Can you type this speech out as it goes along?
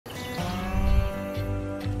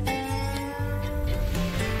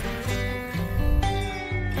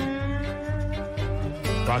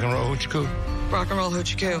Rock and roll hoochie coo. Rock and roll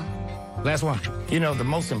hoochie coo. Last one. You know, the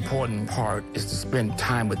most important part is to spend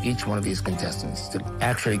time with each one of these contestants, to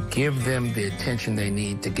actually give them the attention they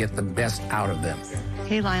need to get the best out of them.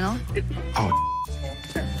 Hey, Lionel. Oh,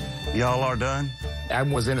 y'all are done? I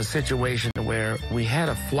was in a situation where we had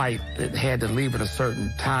a flight that had to leave at a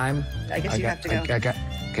certain time. I guess you have to go.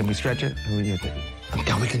 Can we stretch it? We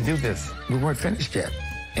can do this. We weren't finished yet.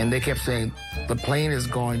 And they kept saying, the plane is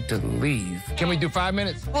going to leave. Can we do 5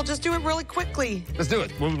 minutes? Well, just do it really quickly. Let's do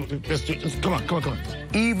it. Come on.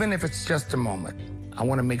 Even if it's just a moment, I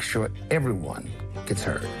want to make sure everyone gets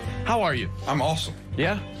heard. How are you? I'm awesome.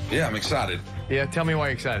 Yeah? Yeah, I'm excited. Yeah, tell me why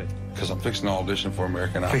you're excited. Because I'm fixing to audition for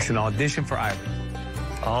American Idol. Fixing an audition for Idol.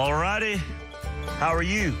 All righty. How are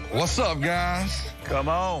you? What's up, guys? Come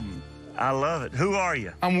on. I love it. Who are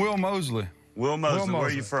you? I'm Will Moseley. Will Moseley. Where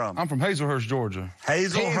are you from? I'm from Hazelhurst, Georgia.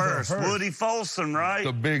 Hazelhurst. Woody Folsom, right?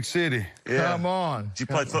 The big city. Yeah. Come on. Did you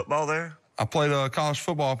play football there? I played college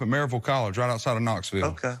football up at Maryville College, right outside of Knoxville.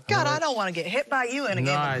 Okay. God, I don't want to get hit by you in a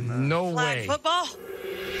game. No Flag way. football?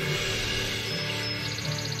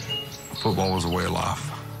 Football was a way of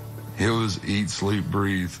life. It was eat, sleep,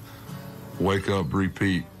 breathe, wake up,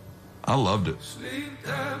 repeat. I loved it.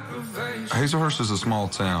 Hazelhurst is a small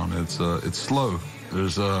town. It's slow.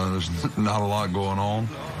 There's not a lot going on.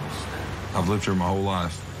 I've lived here my whole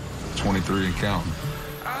life, 23 and counting.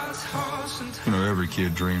 You know, every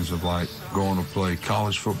kid dreams of like going to play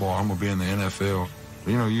college football. I'm gonna be in the NFL.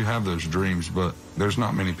 You know, you have those dreams, but there's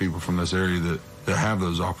not many people from this area that have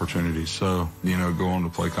those opportunities. So, you know, going to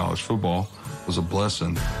play college football was a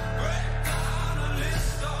blessing.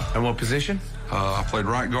 And what position? I played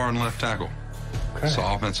right guard and left tackle. Okay. So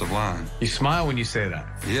offensive line. You smile when you say that.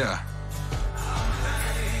 Yeah.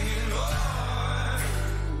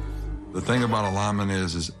 The thing about a lineman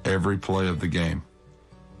is every play of the game,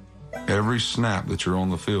 every snap that you're on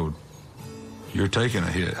the field, you're taking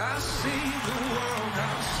a hit. I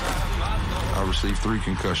received 3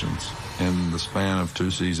 concussions in the span of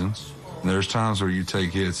 2 seasons. There's times where you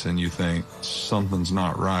take hits and you think, something's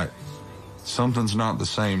not right. Something's not the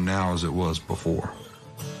same now as it was before.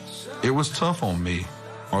 It was tough on me.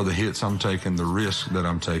 Are the hits I'm taking, the risk that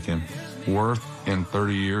I'm taking, worth in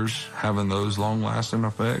 30 years having those long-lasting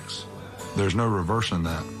effects? There's no reversing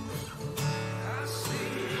that.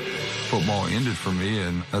 Football ended for me,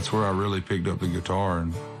 and that's where I really picked up the guitar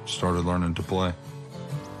and started learning to play.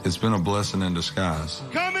 It's been a blessing in disguise.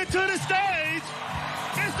 Coming to the stage,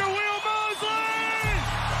 Mr. Will Moseley!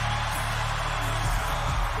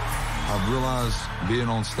 I've realized being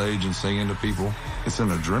on stage and singing to people, it's an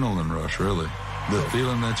adrenaline rush, really. The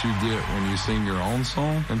feeling that you get when you sing your own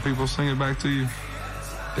song and people sing it back to you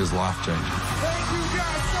is life-changing. Thank you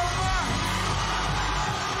guys so